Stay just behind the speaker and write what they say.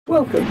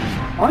Welcome,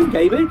 I'm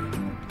David.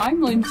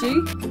 I'm Lindsay.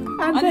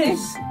 And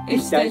this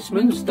is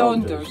Desmonds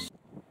Donders.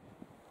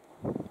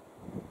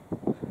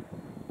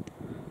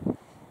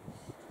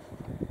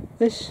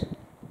 This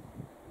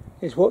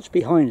is what's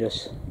behind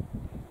us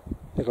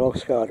at Loch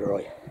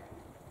Scardroy.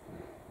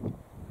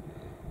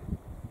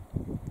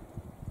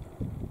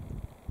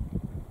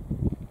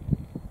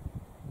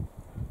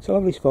 It's a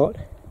lovely spot,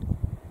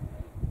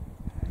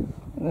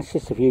 and that's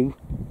just a view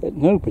that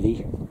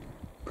nobody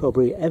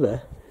probably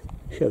ever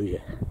shows you.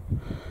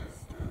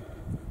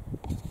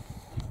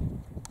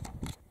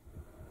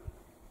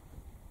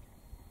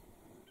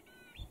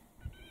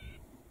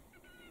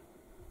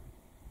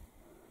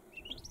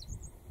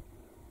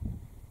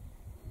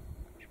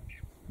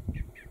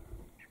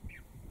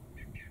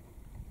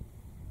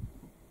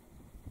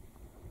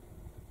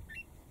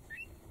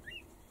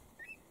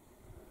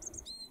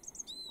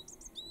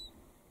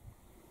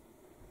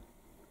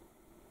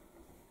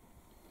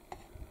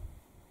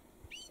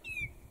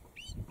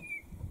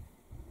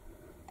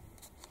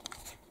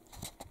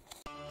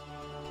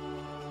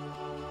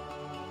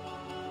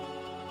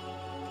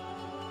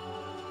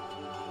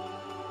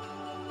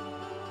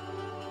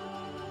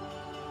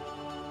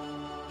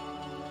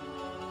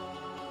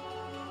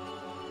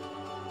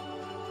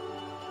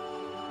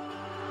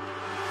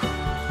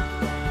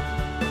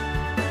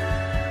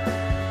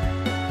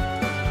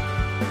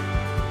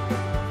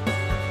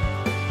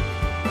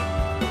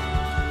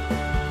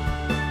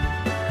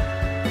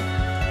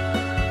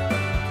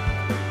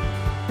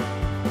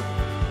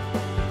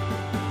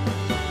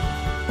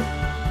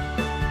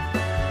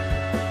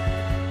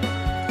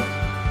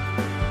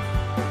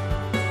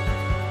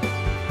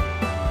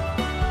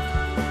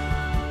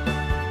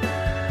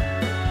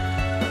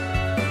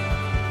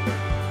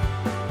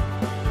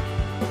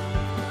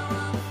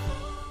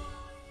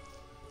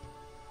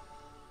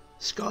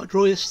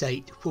 Scardroy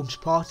Estate forms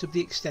part of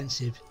the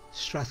extensive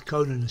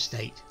Strathconan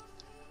Estate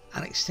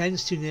and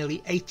extends to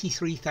nearly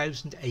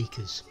 83,000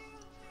 acres.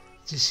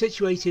 It is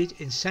situated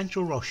in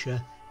central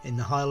Rossshire in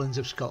the Highlands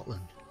of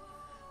Scotland,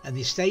 and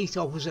the estate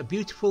offers a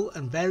beautiful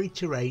and varied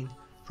terrain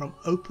from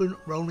open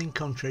rolling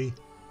country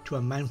to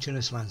a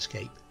mountainous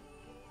landscape.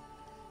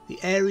 The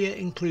area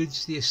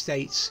includes the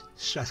estates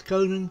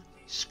Strathconan,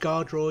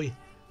 Scardroy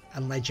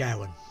and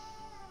Lejowen.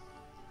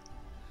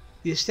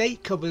 The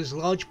estate covers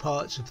large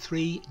parts of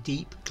three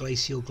deep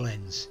glacial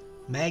glens,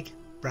 Meg,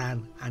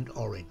 Bran and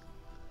Orrin,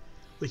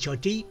 which are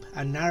deep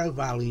and narrow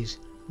valleys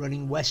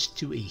running west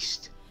to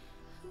east.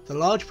 The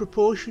large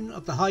proportion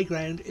of the high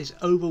ground is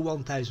over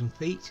 1,000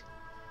 feet,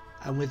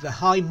 and with the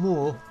high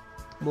moor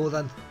more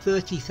than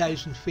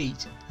 3,000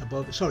 feet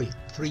above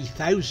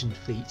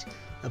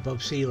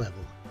sea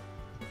level.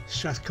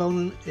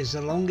 Strathconan is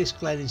the longest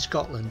glen in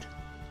Scotland,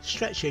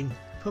 stretching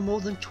for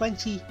more than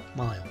 20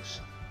 miles.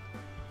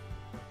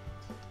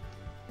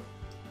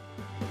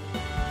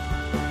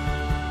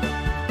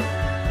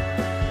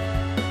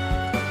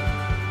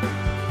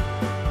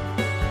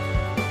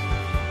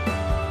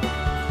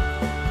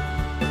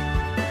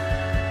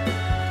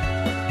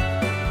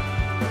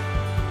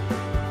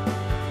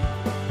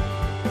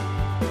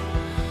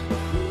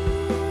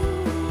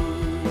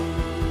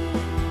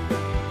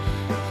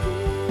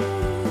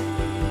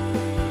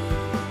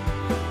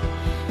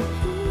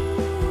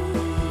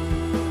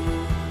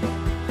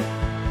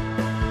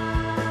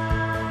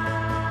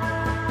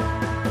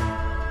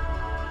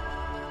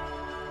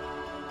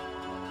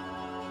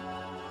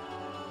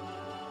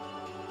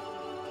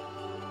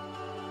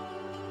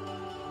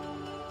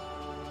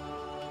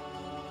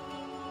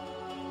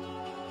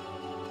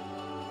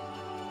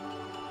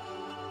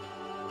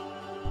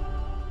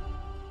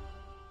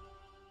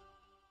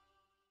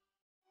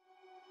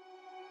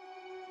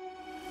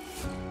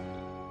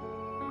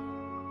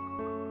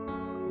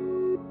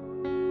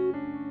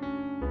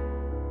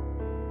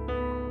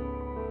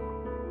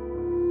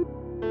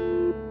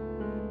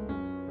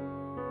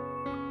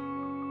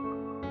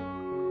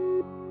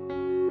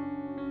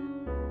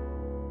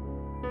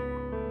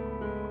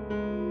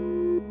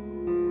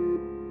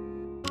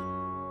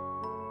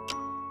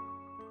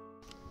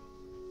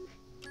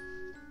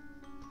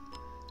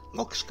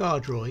 Loch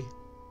Scardroy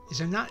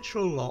is a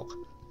natural loch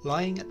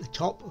lying at the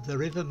top of the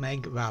River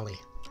Meg Valley,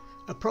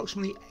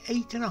 approximately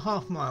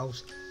 8.5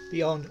 miles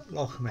beyond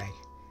Loch Meg.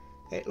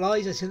 It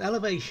lies at an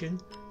elevation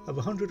of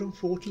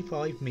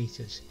 145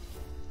 metres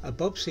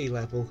above sea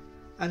level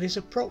and is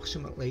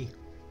approximately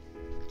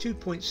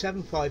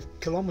 2.75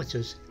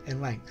 kilometres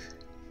in length.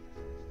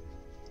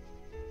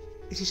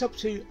 It is up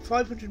to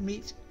 500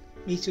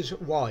 metres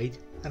wide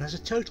and has a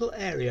total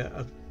area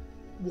of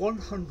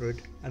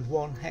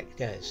 101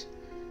 hectares.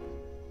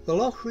 The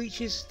loch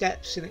reaches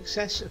depths in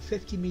excess of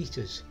 50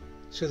 metres,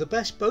 so the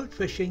best boat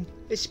fishing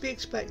is to be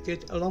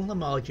expected along the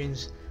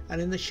margins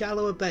and in the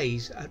shallower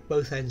bays at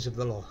both ends of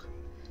the loch.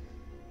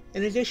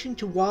 In addition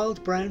to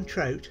wild brown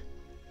trout,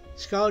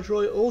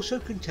 Scardroy also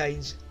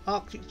contains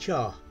Arctic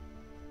char,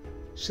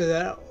 so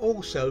there are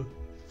also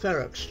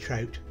ferox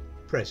trout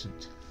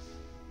present.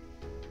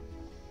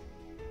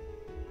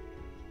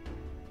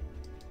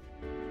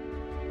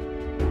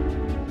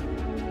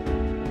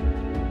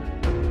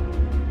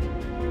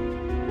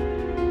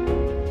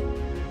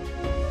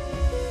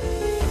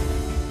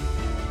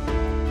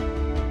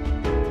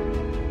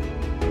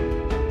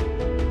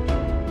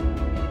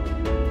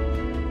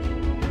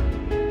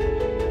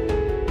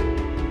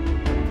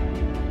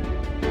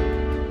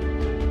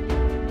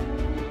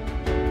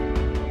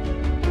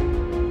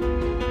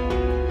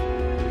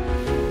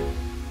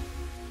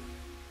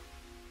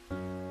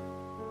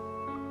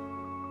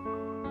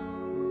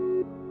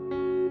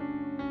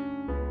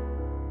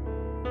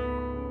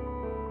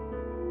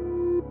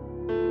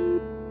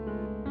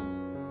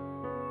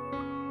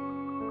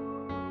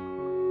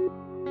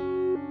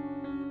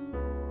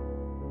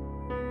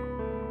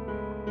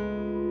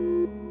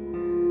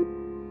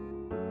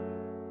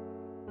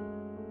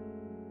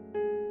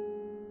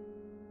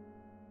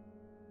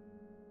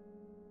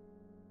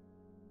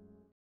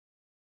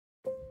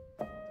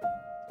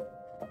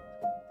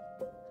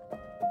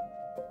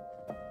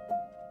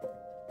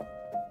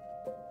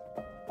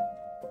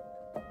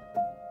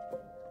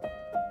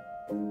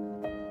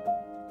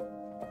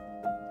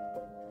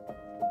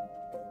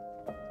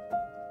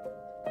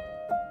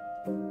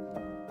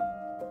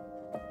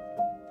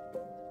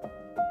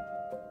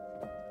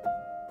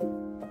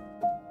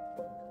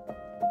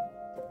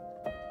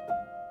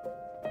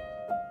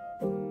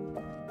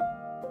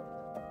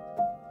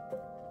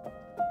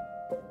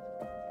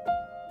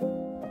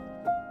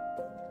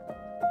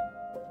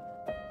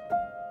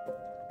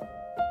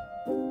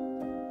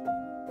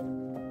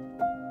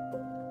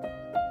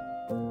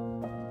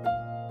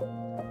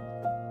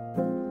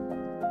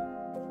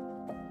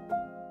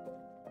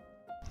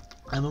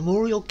 A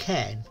memorial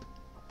cairn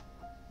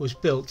was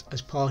built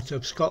as part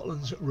of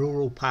Scotland's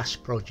Rural Pass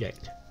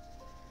project.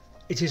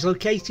 It is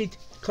located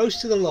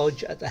close to the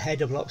lodge at the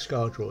head of Loch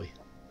Scardroy.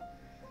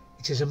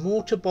 It is a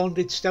mortar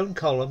bonded stone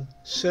column,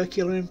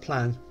 circular in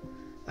plan,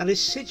 and is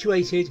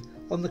situated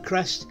on the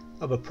crest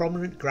of a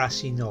prominent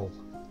grassy knoll.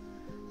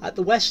 At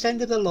the west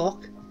end of the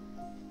loch,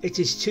 it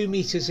is 2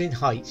 metres in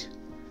height,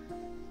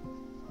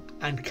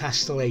 and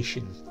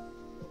castellation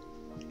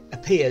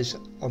appears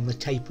on the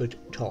tapered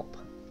top.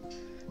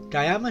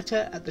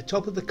 Diameter at the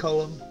top of the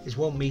column is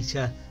 1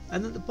 metre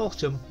and at the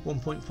bottom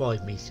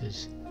 1.5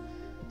 metres.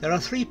 There are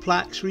 3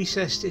 plaques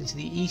recessed into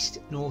the east,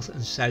 north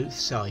and south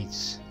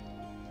sides.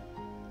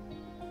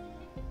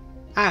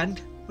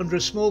 And under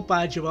a small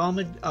badge of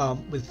armoured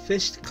arm with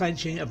fist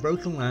clenching a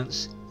broken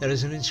lance, there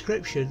is an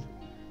inscription: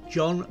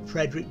 John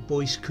Fredrick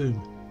Boyce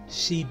Combe,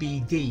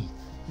 CBD,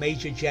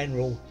 Major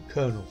General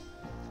Colonel.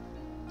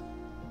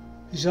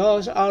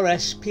 Hussars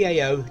RS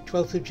PAO,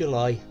 12th of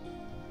July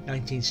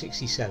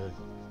 1967.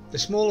 The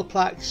smaller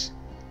plaques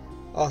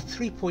are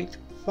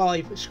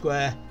 3.5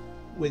 square,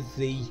 with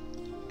the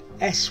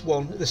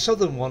S1, the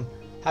southern one,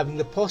 having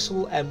the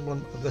possible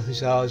emblem of the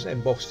Hussars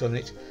embossed on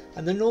it,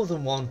 and the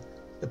northern one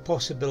the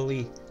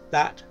possibility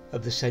that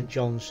of the St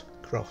John's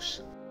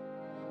Cross.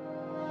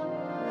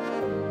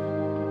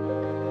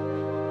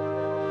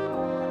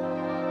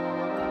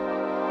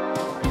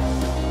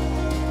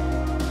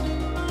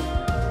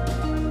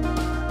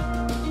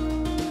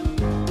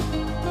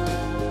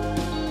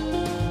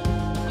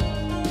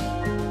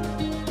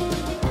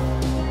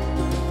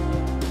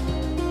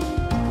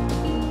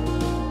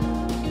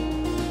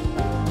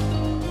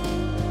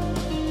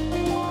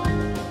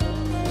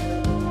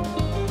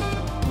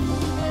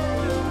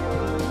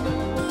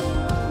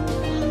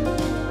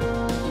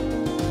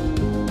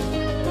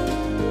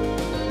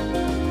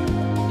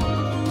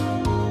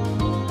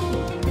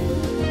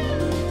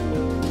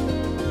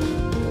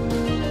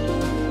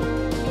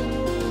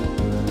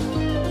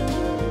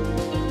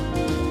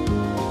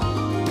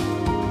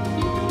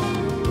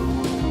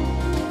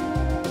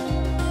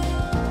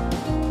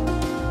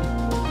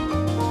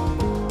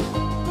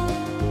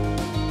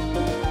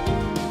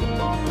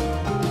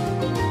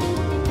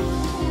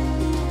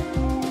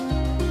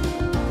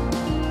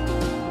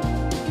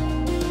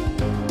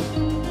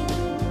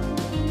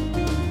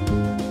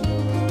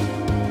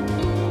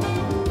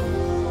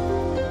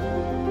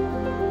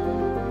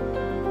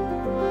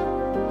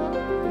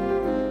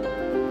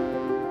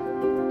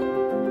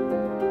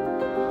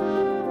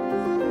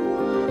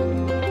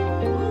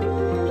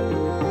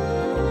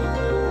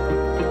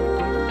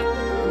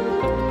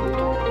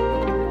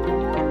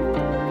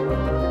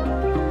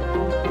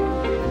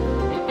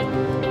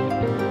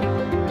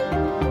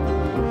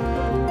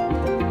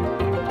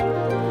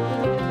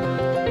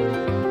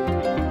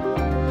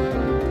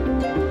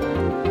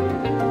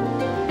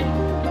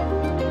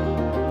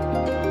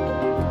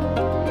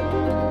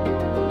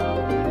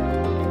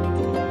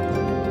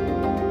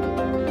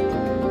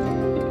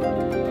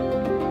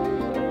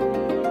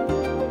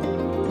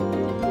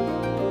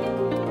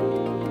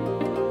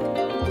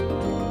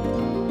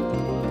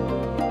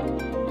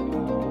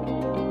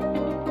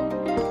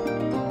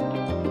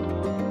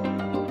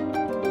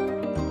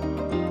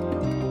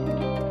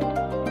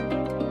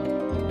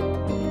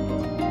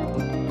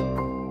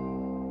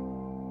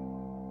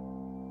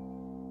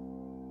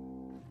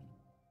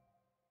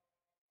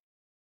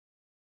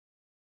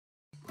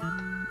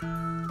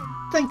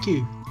 Thank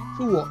you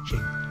for watching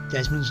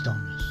Desmonds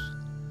Donders.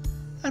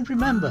 And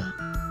remember,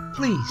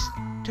 please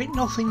take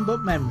nothing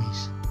but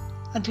memories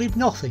and leave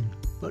nothing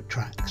but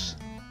tracks.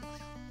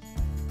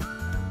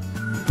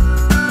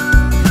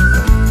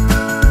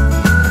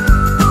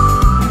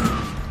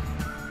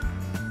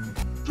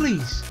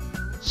 Please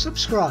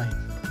subscribe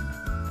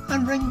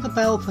and ring the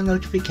bell for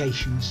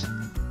notifications,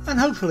 and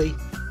hopefully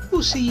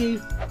we'll see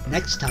you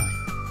next time.